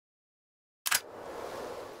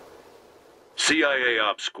CIA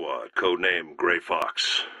Ops Squad, codename Gray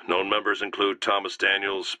Fox. Known members include Thomas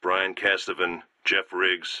Daniels, Brian Castovan, Jeff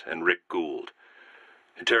Riggs, and Rick Gould.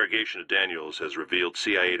 Interrogation of Daniels has revealed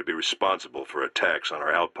CIA to be responsible for attacks on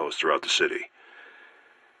our outposts throughout the city.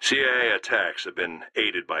 CIA attacks have been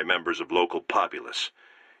aided by members of local populace,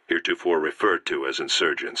 heretofore referred to as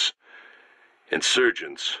insurgents.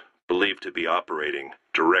 Insurgents believed to be operating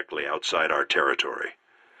directly outside our territory.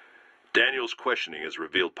 Daniels' questioning has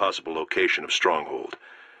revealed possible location of stronghold.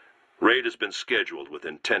 Raid has been scheduled with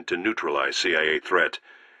intent to neutralize CIA threat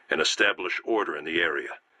and establish order in the area.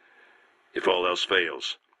 If all else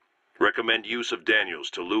fails, recommend use of Daniels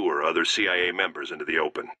to lure other CIA members into the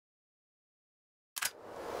open.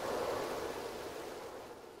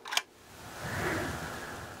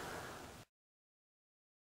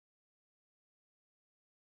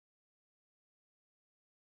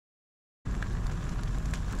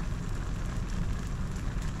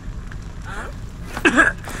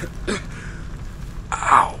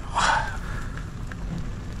 Ow.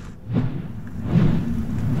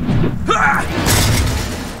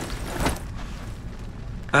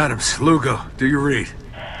 Adams, Lugo, do you read?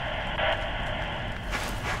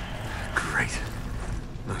 Great.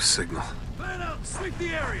 No signal. Plan out and sweep the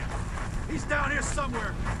area. He's down here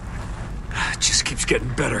somewhere. It just keeps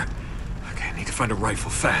getting better. Okay, I need to find a rifle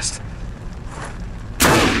fast.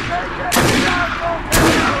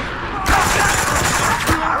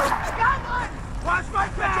 Watch my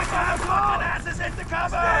back, asshole! Asses into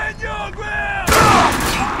cover! Stand your ground!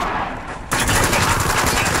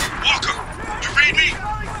 Walker, you read me?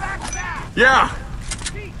 Yeah.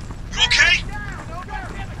 You okay?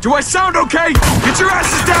 Do I sound okay? Get your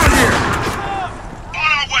asses down here!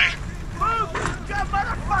 On our way! Move! You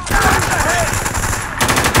motherfucker!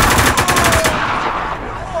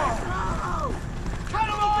 Cut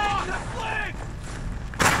him off! Fling!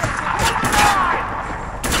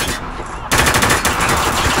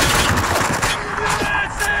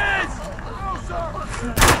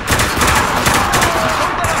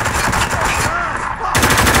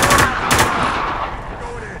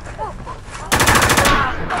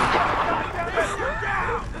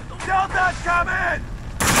 Delta's coming!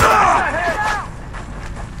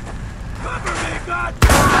 Cover me, God!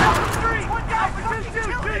 Street! Watch out for two!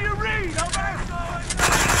 Do you read?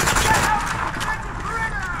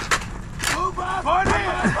 Move up! Party!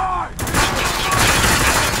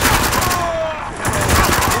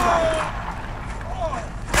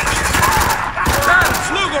 Adams,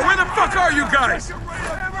 Lugo, where the fuck are you guys?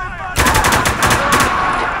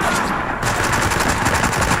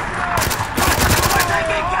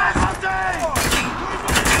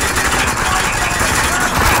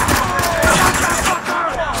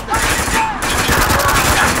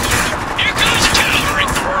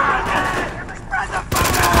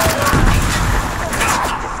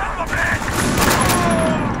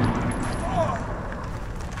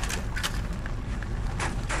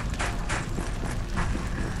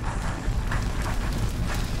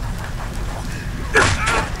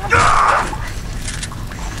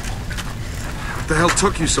 What the hell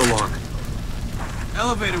took you so long?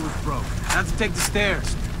 Elevator was broke. Had to take the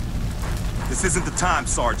stairs. This isn't the time,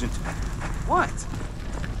 Sergeant. What?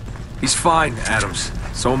 He's fine, Adams.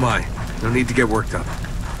 So am I. No need to get worked up.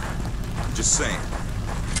 I'm just saying.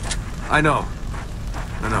 I know.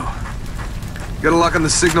 You got a lock on the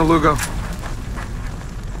signal, Lugo?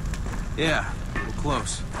 Yeah, we're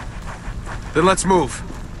close. Then let's move.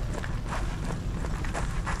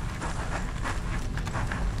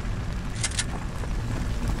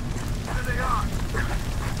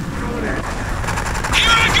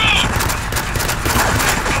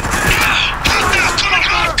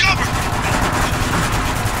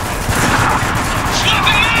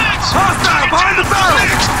 Hostile behind the barrel!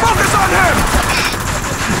 Focus on him!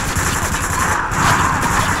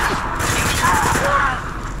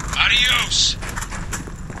 Adios!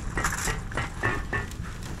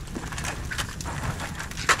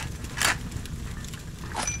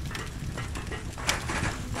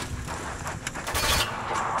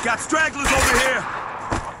 Got stragglers over here!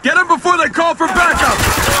 Get him before they call for backup!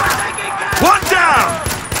 One down!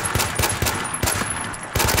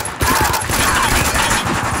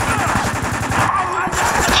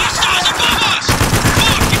 Hostiles above us!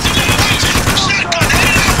 Look, it's an elevation! Shotgun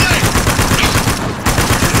headed our way!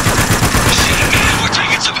 Shit, man, we're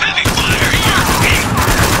taking some heavy fire here!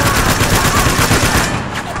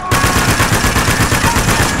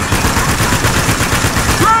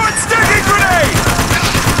 Throw it, sticky grenade!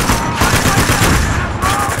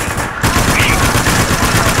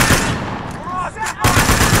 Cross!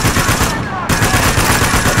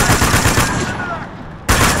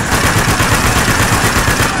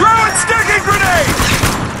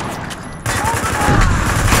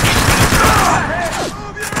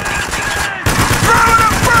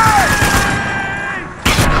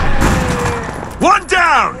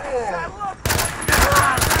 down!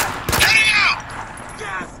 Heading out!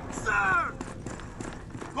 Yes, sir!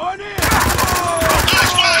 Going in!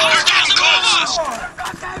 Nice one! They're getting close!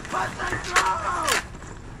 Goddamn pussy through!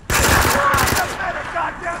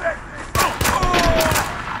 God damn it!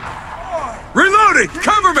 Reloading!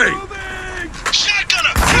 Cover me! Moving!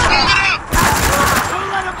 Shotgunner! Keep moving up! Don't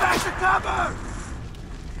let him back to cover!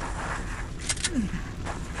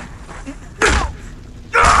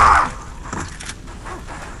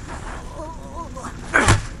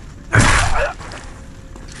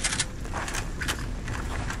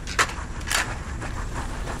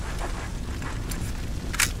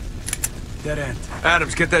 Dead end.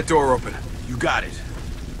 Adams, get that door open. You got it.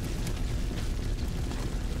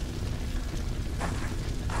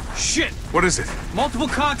 Shit! What is it? Multiple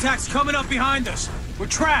contacts coming up behind us. We're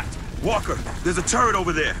trapped. Walker, there's a turret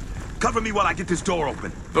over there. Cover me while I get this door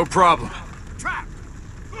open. No problem. Trap!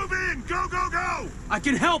 Move in! Go, go, go! I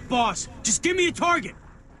can help, boss. Just give me a target.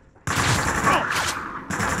 Eyes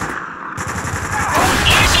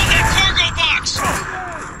on that cargo box!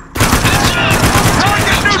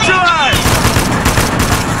 Target neutralized!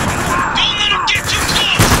 Don't let him get too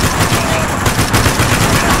close!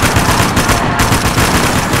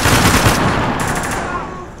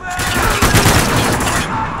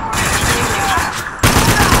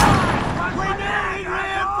 We need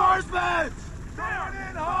reinforcements! Down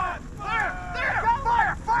in hot! Fire!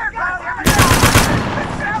 Fire! Fire! Goddammit!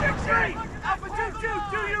 Alpha 2-2,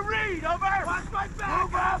 do you read? Over! Watch my back!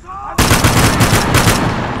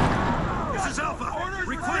 This is Alpha.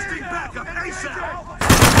 Requesting backup ASAP.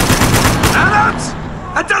 Adams!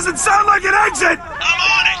 That doesn't sound like an exit! I'm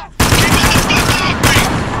on it! Keep it the fuck off me!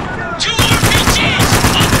 2 RPGs!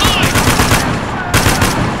 Online!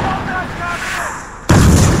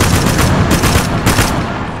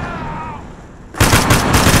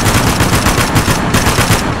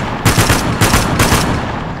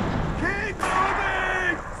 Keep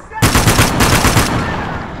moving!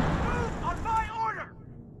 On my order!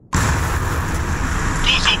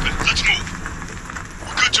 Door's open. Let's move.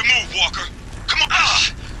 We're good to move, Walker. Come on.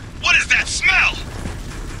 Ah! What is that smell?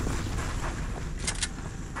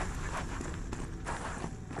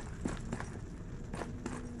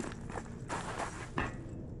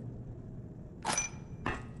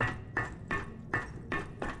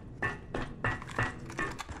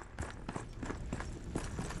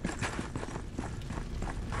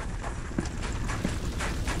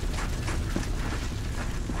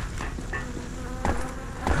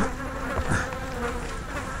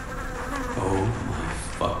 Oh my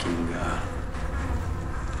fucking god.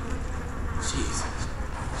 Jesus.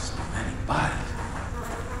 So many bodies.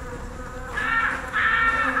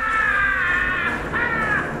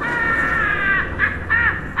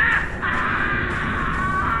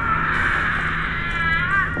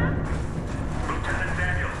 Lieutenant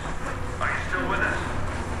Daniels, are you still with us?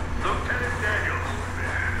 Lieutenant Daniels.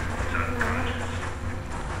 He's unconscious.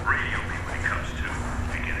 Radio me when he comes to.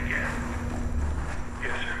 Begin again.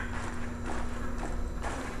 Yes, sir.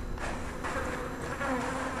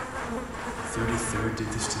 33rd did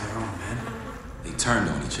this to their own men? They turned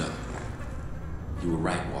on each other. You were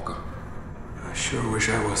right, Walker. I sure wish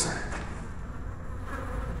I wasn't.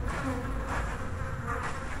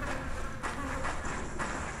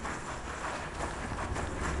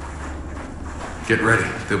 Get ready.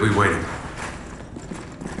 They'll be waiting.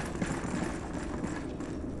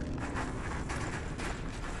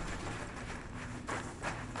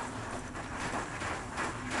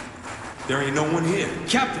 There ain't no one here.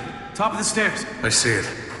 Captain, top of the stairs. I see it.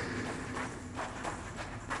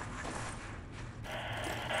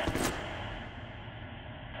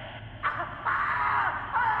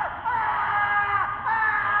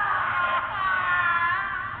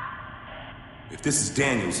 If this is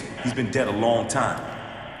Daniels, he's been dead a long time.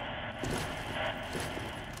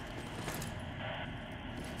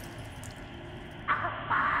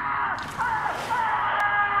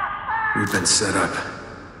 We've been set up.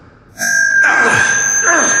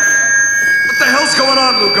 What the hell's going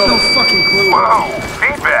on, Lugo? No fucking clue. Whoa,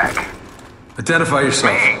 feedback. Identify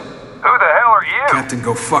yourself. Me? Who the hell are you? Captain,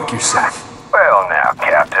 go fuck yourself. Well now,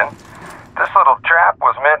 Captain. This little trap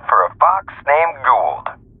was meant for a fox named Gould.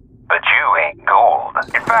 But you ain't Gould.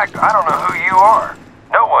 In fact, I don't know who you are.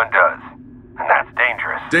 No one does. And that's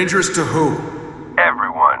dangerous. Dangerous to who?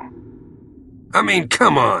 Everyone. I mean,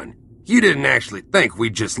 come on. You didn't actually think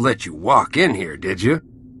we'd just let you walk in here, did you?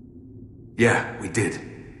 Yeah, we did.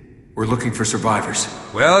 We're looking for survivors.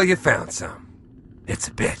 Well, you found some. It's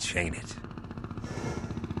a bitch, ain't it?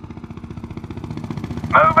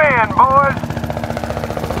 Move in, boys.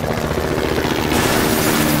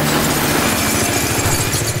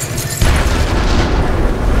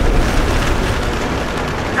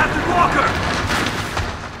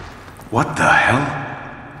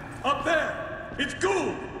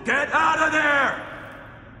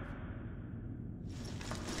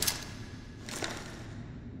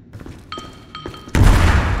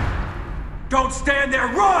 Don't stand there,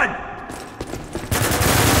 run!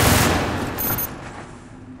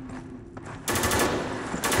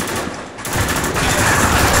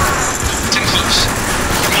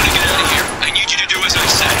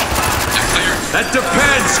 That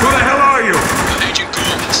depends! Who the hell are you? Agent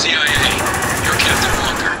Gould, CIA. You're Captain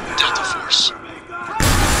Walker, Delta Force.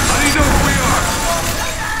 How do you know who we are?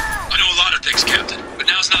 I know a lot of things, Captain, but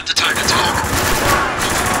now's not the time to talk.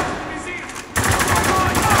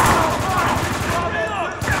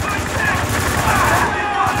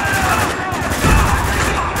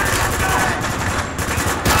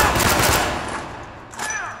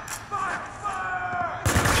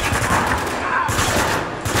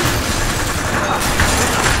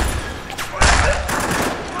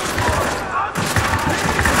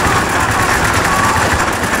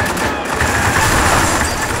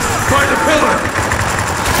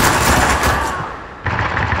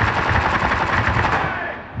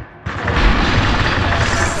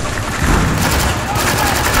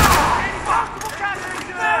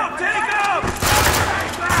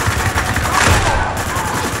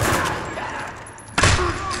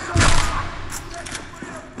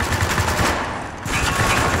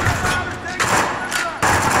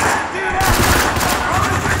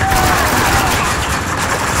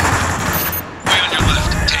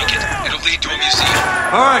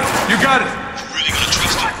 Alright, you got it. You really gonna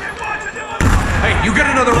trust him? Hey, you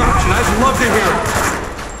get another option. I'd love to hear it.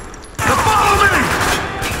 Now follow me!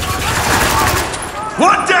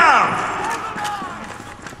 One down!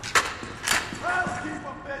 Let's keep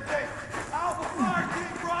them busy. Alpha Fire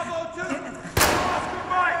Team Bravo 2. Oscar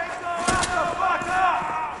Mike, go out the fuck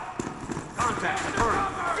up! Contact,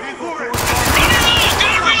 confirmed. Go for it!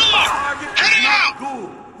 Gotta reload! Heading out!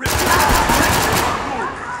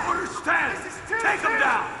 Order status. Take him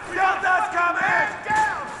down. Delta's coming.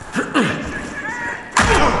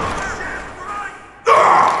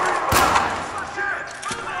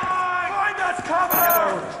 Find us cover.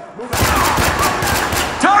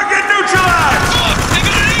 Target neutralized! They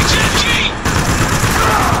got an H.N.G!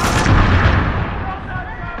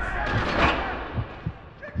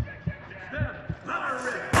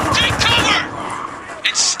 Take cover!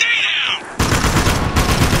 And stay down!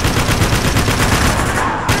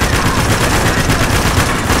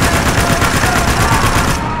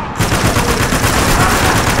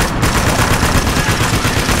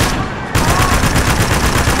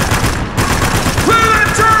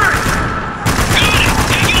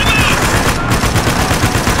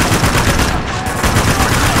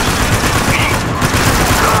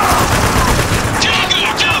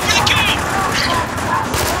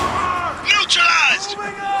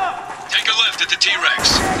 At the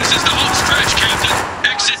T-Rex. This is the home stretch, Captain.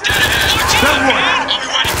 Exit dead ahead. That one. I'll be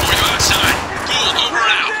waiting for you outside. Gould, over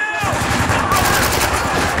and out.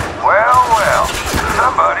 Well,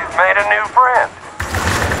 somebody's made a new friend.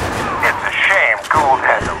 It's a shame Gould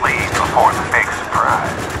had to leave before the big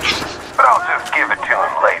surprise. But I'll just give it to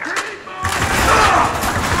him later.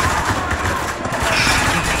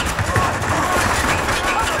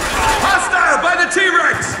 Hostile by the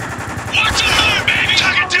T-Rex! Watch your line, baby!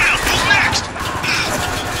 Tuck it down! Who's next?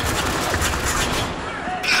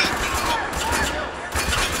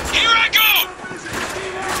 Here I go!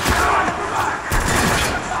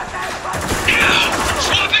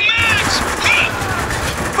 Swapping mags!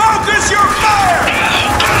 Focus your fire!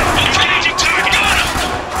 Okay, agent target, got him!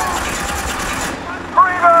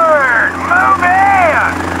 Freebird, move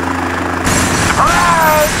in!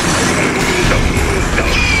 Surprise!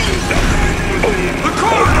 The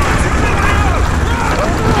corner!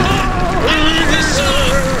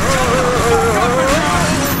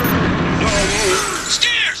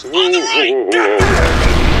 Stairs! On the right!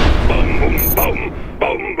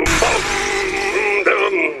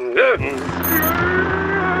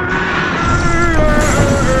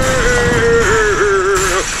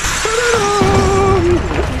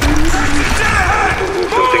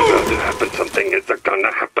 Something is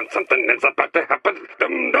gonna happen. Something is about to happen.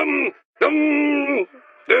 Dum dum dum.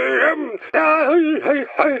 Hey, hey,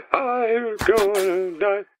 hey, hey,